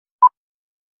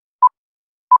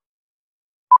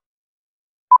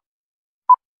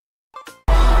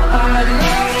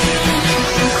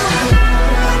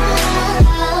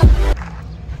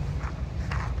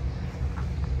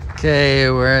Okay,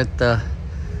 we're at the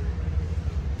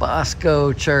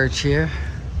Bosco Church here.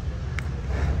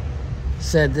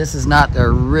 Said this is not the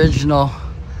original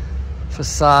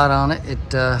facade on it. It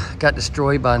got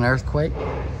destroyed by an earthquake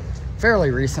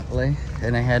fairly recently,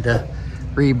 and they had to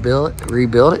rebuild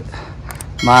it.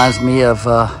 Reminds me of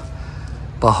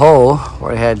Bahol,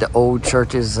 where they had the old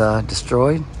churches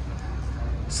destroyed.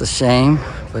 It's a shame,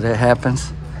 but it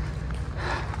happens.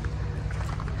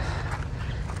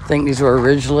 I think these were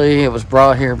originally, it was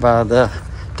brought here by the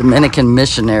Dominican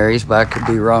missionaries, but I could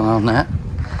be wrong on that.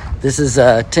 This is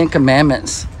 10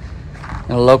 Commandments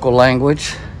in the local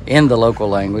language,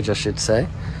 I should say.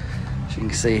 As you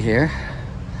can see here,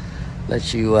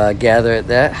 let you gather at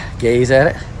that, gaze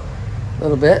at it a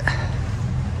little bit.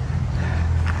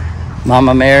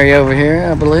 Mama Mary over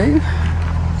here, I believe.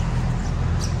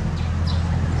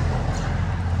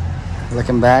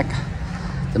 Looking back,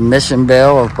 the mission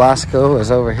bell of Bosco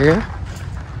is over here.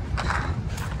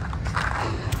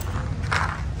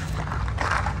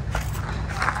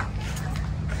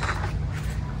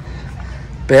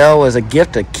 Bell was a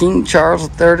gift of King Charles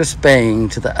III of Spain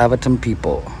to the Batan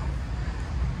people.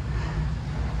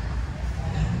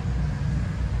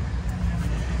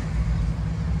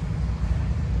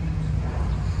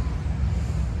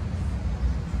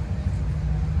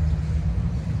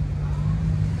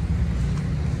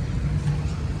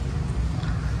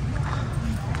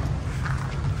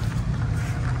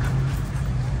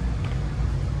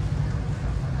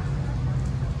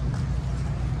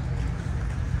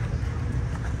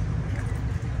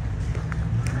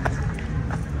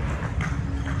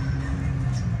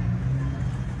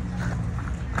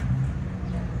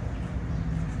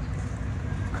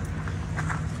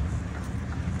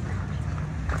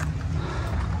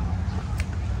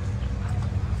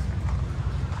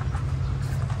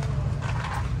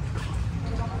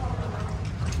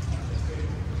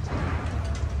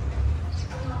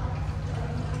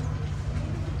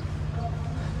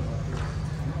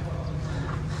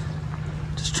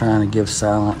 Trying to give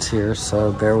silence here,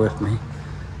 so bear with me. I'm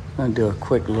gonna do a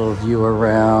quick little view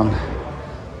around.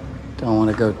 Don't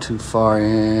want to go too far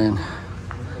in,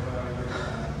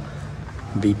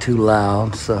 be too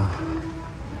loud, so.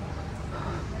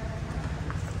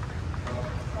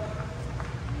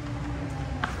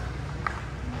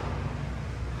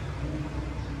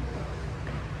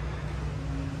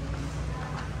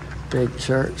 Big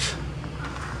church.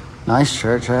 Nice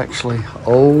church, actually.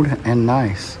 Old and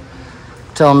nice.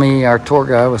 Our tour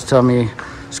guide was telling me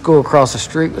school across the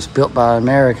street was built by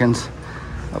Americans,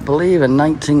 I believe in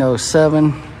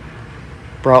 1907.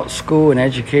 Brought school and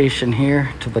education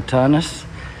here to Batanes,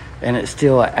 and it's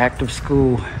still an active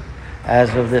school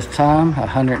as of this time,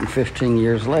 115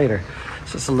 years later.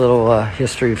 So it's a little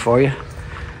history for you.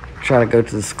 Try to go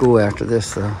to the school after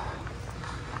this though.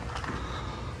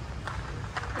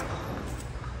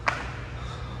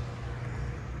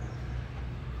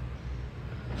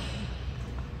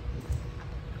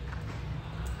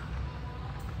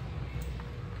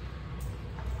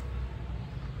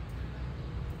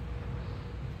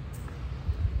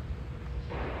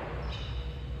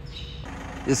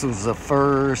 This was the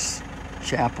first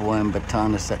chapel in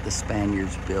Batanes that the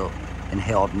Spaniards built and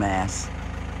held mass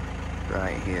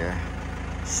right here.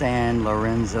 San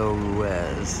Lorenzo,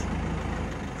 Ruiz.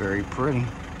 Very pretty,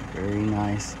 very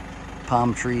nice.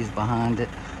 Palm trees behind it.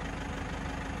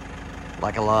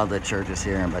 Like a lot of the churches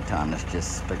here in Batanes,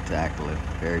 just spectacular,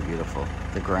 very beautiful.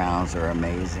 The grounds are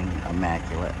amazing,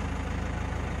 immaculate.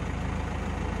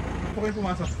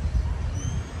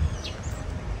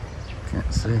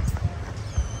 Can't see.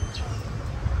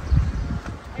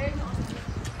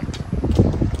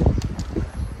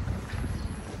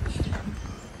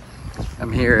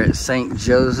 I'm here at St.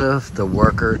 Joseph, the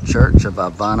Worker Church of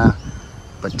Ivana,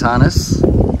 Batanes.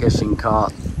 I guess you can call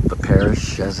it the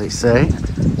parish, as they say.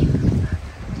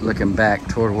 Looking back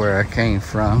toward where I came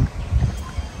from.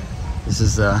 This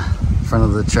is the front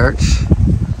of the church.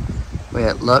 The way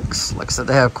it looks. Like I said,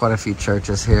 they have quite a few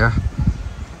churches here,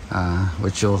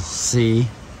 which you'll see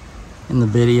in the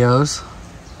videos.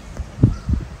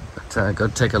 But go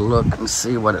take a look and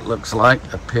see what it looks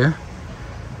like up here.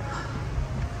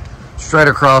 Straight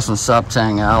across from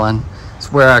Sabtang Island.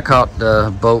 It's where I caught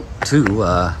the boat to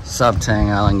Sabtang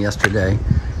Island yesterday,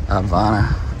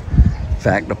 Ivana. In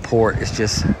fact, the port is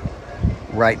just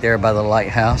right there by the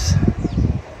lighthouse.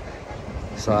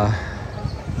 So,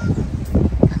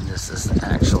 and this is the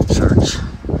actual church.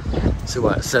 See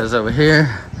what it says over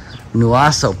here.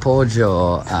 Nuaso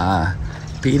Pojo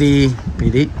Pidi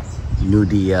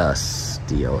Nudias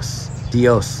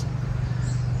Dios.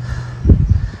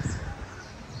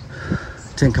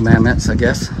 10 Commandments, I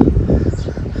guess.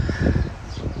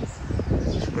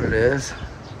 That's what it is.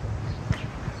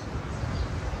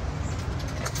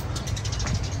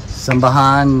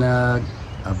 Simbahan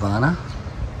Ivana.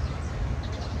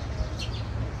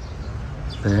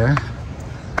 There.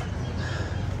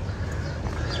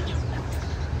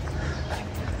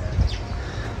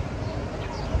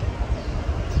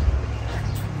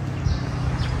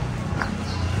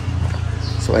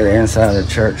 That's the way the inside of the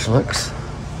church looks.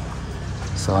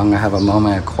 So I'm gonna have a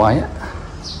moment of quiet.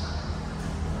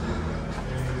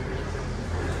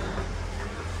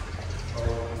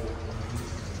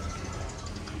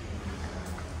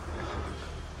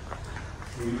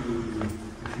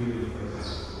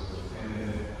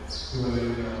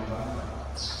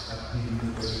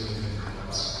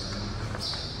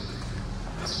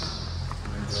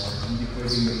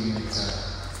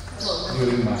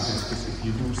 During masses, because if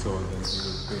you do so, then you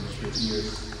will pinch your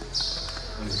ears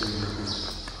until you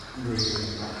bring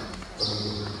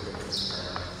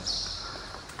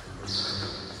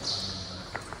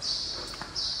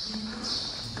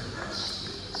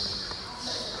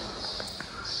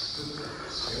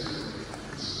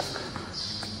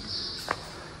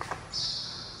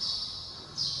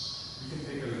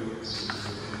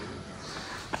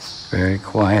Very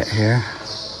quiet here.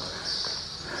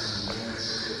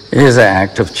 It is an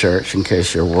active church, in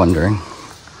case you're wondering.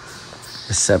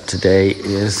 Except today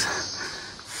is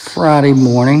Friday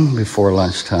morning before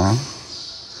lunchtime.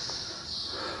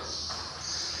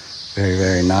 Very,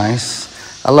 very nice.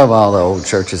 I love all the old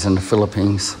churches in the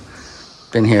Philippines.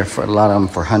 Been here for a lot of them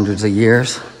for hundreds of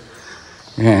years.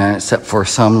 And except for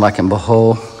some like in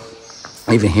Bohol,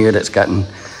 even here that's gotten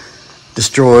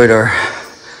destroyed or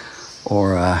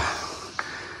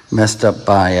messed up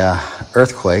by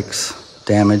earthquakes.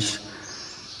 Damaged.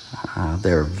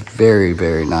 They're very,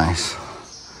 very nice.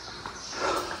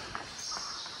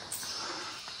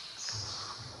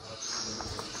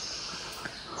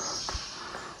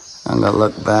 I'm gonna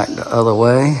look back the other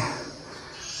way,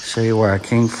 show you where I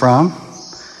came from.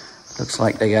 Looks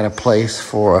like they got a place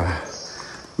for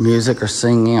music or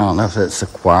singing. I don't know if it's a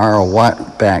choir or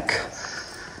what, back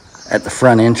at the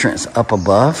front entrance up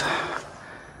above.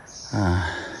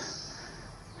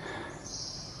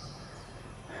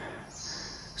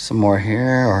 Some more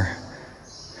here, or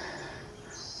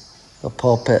the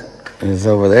pulpit is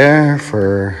over there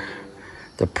for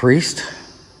the priest.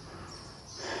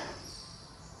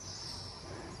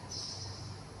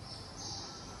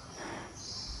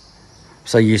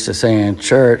 So used to saying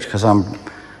church because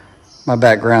my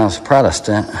background is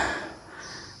Protestant,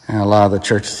 and a lot of the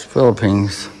churches in the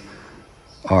Philippines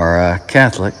are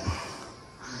Catholic.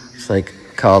 So they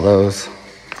call those,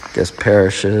 I guess,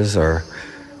 parishes or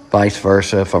vice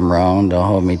versa. If I'm wrong, don't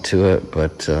hold me to it,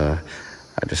 but I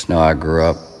just know I grew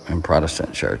up in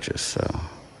Protestant churches. So,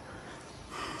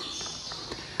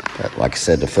 but like I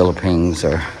said, the Philippines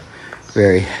are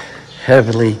very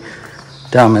heavily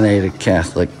dominated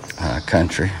Catholic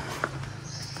country.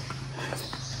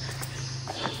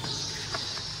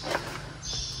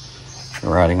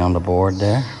 Writing on the board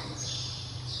there.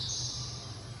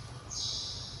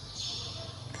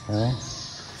 Okay.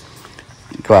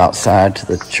 Go outside to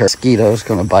the church. Mosquito's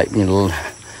gonna bite me a little.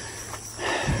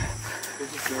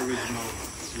 This is the original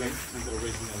length and the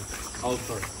original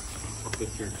altar of the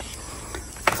church.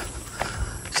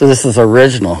 So this is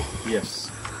original. Yes.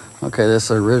 Okay, this is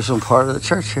the original part of the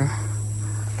church here.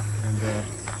 And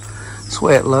That's the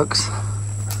way it looks.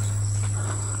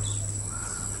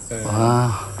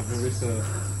 Wow. there is a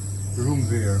room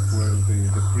there where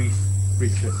the priest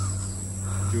preaches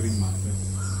during masses.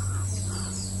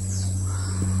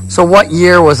 So what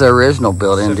year was the original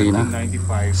building, do you know?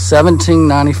 1795.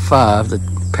 1795, the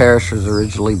parish was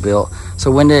originally built. So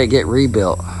when did it get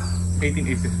rebuilt?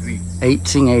 1883.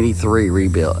 1883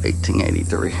 rebuilt,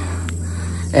 1883.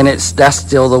 And that's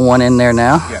still the one in there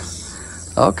now?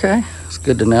 Yes. Okay, it's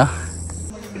good to know.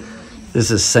 This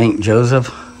is St.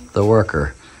 Joseph the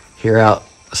Worker here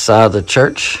outside the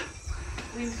church.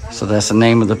 So that's the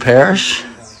name of the parish,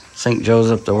 St.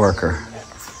 Joseph the Worker.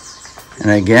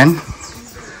 And again,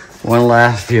 one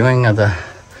last viewing of the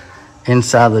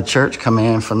inside of the church coming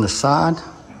in from the side.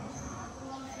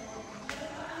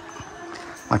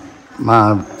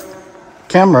 My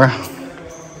camera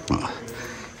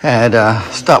had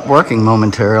stopped working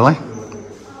momentarily,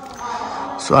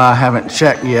 so I haven't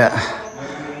checked yet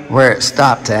where it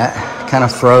stopped at. Kind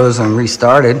of froze and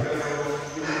restarted.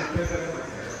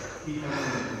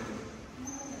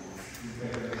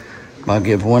 I'll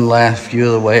give one last view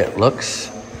of the way it looks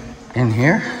in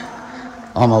here.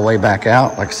 On my way back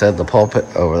out, like I said, the pulpit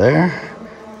over there.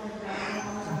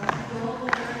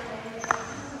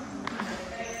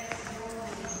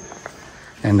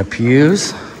 And the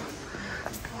pews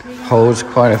holds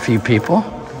quite a few people.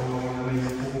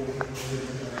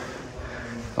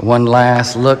 One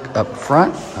last look up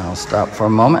front. I'll stop for a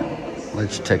moment.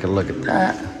 Let you take a look at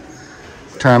that.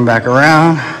 Turn back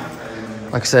around.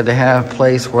 Like I said, they have a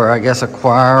place where I guess a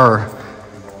choir or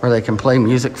where they can play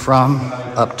music from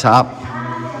up top.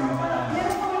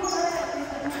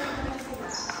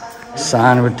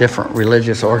 Sign with different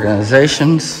religious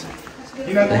organizations.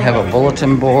 They have a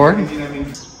bulletin board.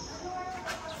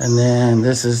 And then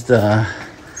this is the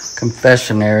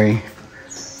confessionary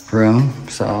room,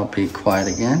 so I'll be quiet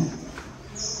again.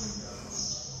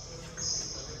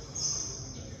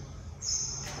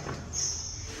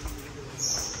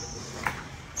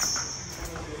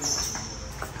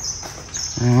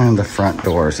 And the front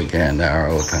doors again, they are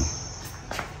open.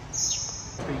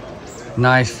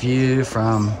 Nice view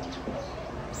from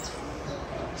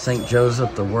St.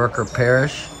 Joseph the Worker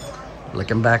Parish.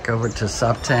 Looking back over to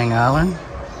Sabtang Island.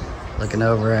 Looking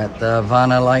over at the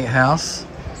Ivana Lighthouse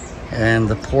and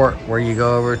the port where you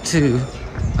go over to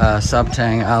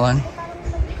Sabtang Island.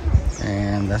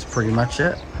 And that's pretty much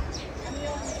it.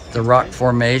 The rock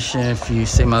formation, if you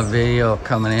see my video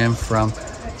coming in from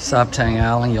Sabtang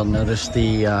Island, you'll notice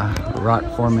the rock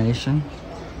formation.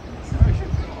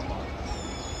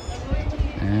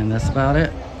 And that's about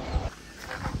it.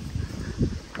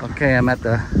 Okay, I'm at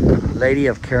the Lady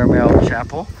of Carmel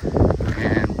Chapel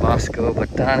in Bosco,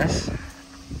 Batanes.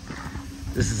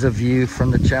 This is a view from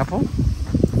the chapel.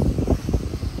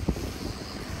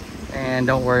 And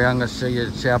don't worry, I'm going to show you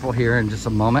the chapel here in just a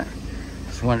moment.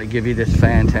 Just wanted to give you this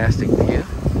fantastic view.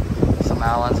 Some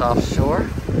islands offshore.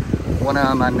 One of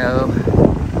them I know,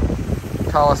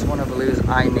 tallest one I believe is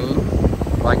Anim,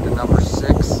 like the number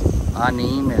 6,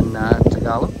 Anim in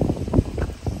Tagalog.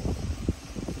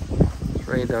 That's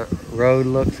the way the road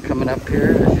looks coming up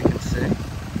here, as you can see.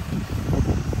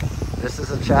 This is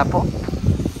a chapel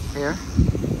here.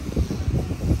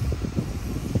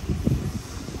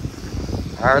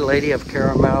 Our Lady of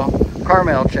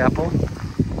Carmel Chapel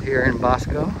here in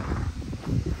Bosco.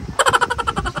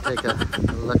 Let's take a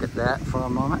look at that for a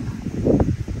moment.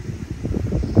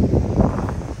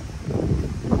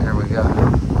 There we go.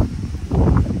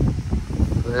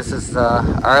 So this is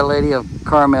Our Lady of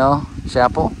Carmel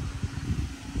Chapel,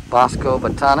 Bosco,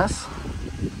 Batanes.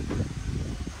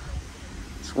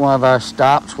 It's one of our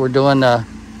stops. We're doing the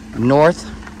North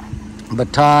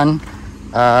Batan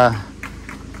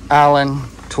Island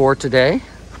tour today,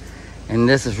 and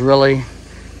this is really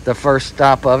the first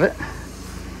stop of it.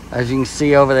 As you can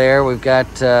see over there, we've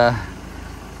got a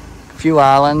few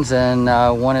islands, and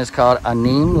one is called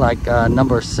Anim, like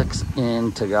number 6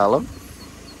 in Tagalog.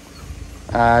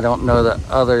 I don't know the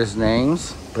others'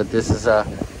 names, but this is a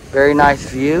very nice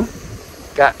view.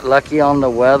 Got lucky on the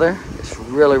weather. It's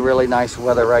really, really nice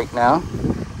weather right now.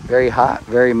 Very hot,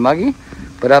 very muggy,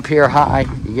 but up here high,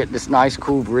 you get this nice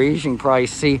cool breeze. You can probably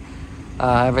see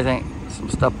everything, some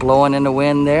stuff blowing in the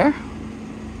wind there.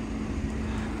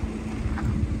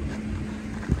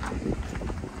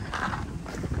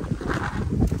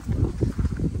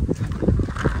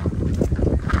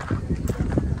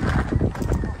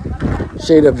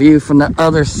 Show you the view from the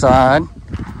other side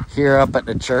here up at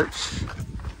the church.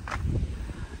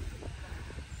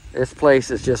 This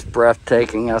place is just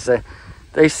breathtaking.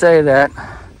 They say that,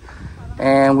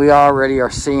 and we already are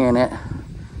seeing it.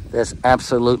 That's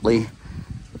absolutely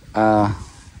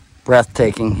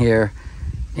breathtaking here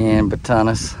in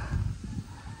Batanes.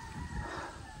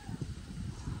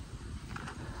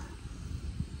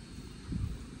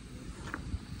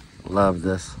 Love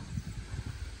this.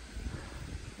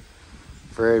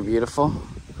 Very beautiful.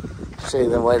 See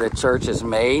the way the church is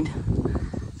made.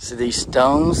 See these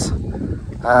stones.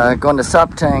 Going to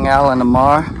Sabtang Island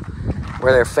tomorrow,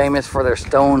 where they're famous for their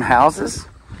stone houses.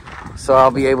 So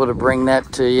I'll be able to bring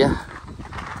that to you.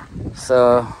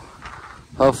 So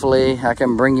hopefully I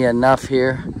can bring you enough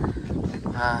here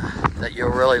that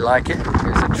you'll really like it.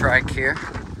 Here's a trike here.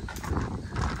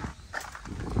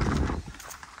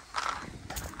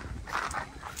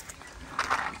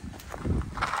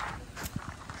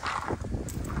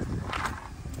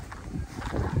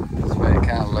 This way it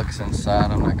kind of looks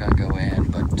inside. I'm not going to go in,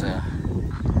 but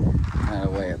kind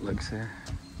of the way it looks here.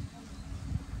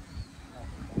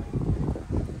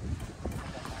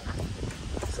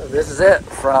 So this is it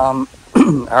from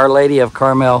Our Lady of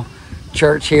Carmel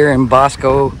Church here in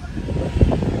Bosco.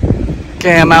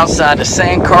 Okay, I'm outside the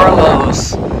San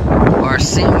Carlos or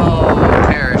Simo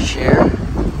Parish here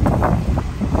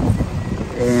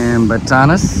in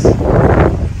Batanes.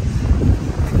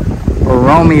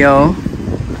 Borromeo.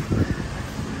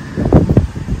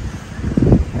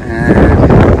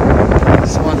 And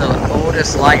it's one of the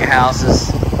oldest lighthouses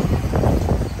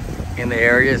in the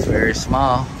area. It's very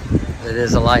small. It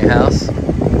is a lighthouse.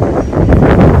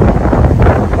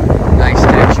 Nice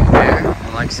statue there.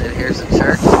 And like I said, here's the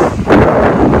church.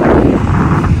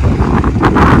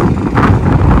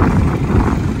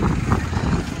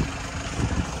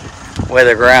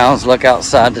 Weather grounds, look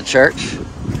outside the church.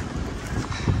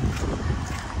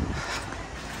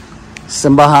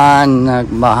 Simbahan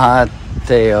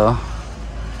Mahatao.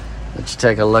 Let's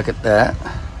take a look at that.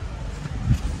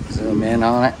 Zoom in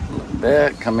on it a little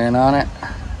bit, come in on it.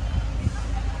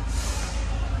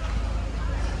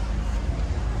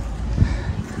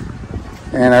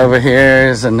 And over here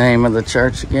is the name of the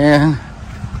church again.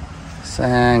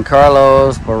 San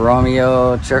Carlos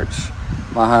Borromeo Church,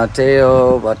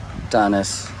 Mahatao,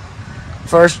 Batanes.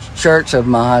 First church of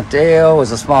Mahatao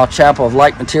was a small chapel of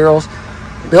like materials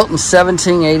built in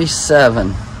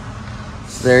 1787.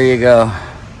 So there you go.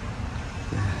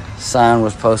 Sign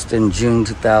was posted in June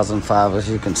 2005, as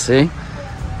you can see.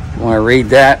 If you want to read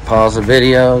that, pause the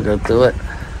video, go through it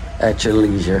at your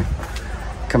leisure.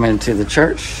 Come into the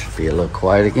church, be a little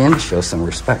quiet again, show some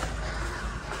respect.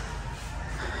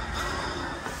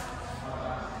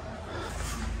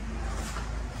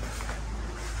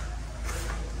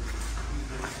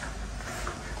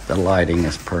 The lighting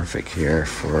is perfect here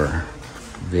for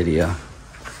video.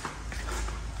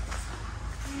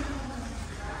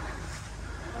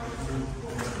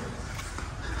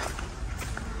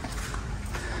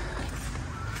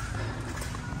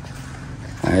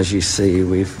 As you see,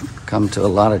 we've come to a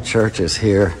lot of churches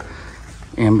here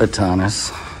in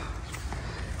Batanes,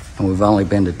 and we've only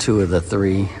been to 2 of the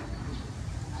 3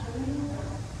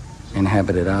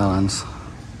 inhabited islands.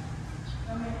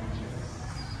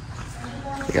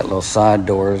 They got little side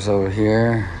doors over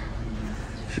here,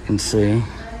 as you can see.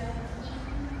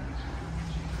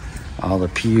 All the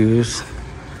pews,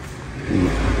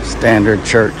 standard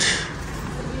church,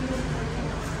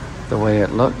 the way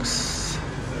it looks.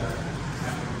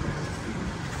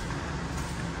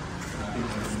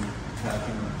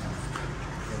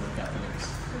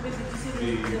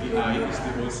 The eye is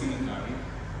the all-seeing eye.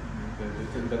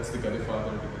 That's the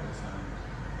Godfather, the Son.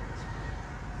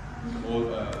 All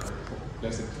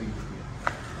blessed Trinity.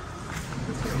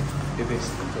 It is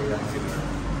the triangular.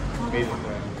 Made of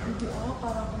triangular.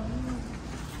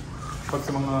 Pag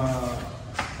sa mga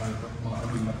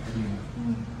abimat-abimat,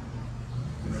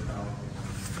 tinatawag.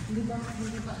 Hindi ba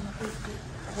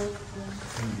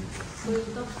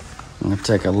I'm going to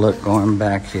take a look going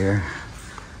back here.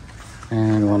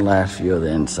 And one last view of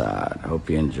the inside. Hope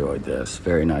you enjoyed this.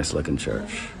 Very nice looking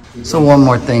church. So one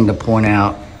more thing to point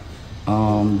out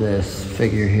on this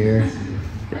figure here.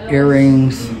 The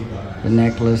earrings, the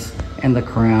necklace, and the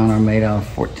crown are made out of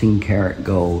 14 karat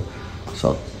gold.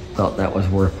 So thought that was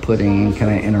worth putting in.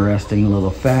 Kind of interesting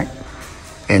little fact.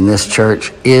 And this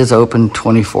church is open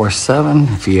 24/7.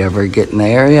 If you ever get in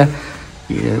the area,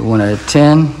 you want to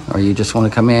attend, or you just want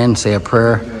to come in and say a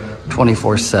prayer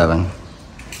 24/7.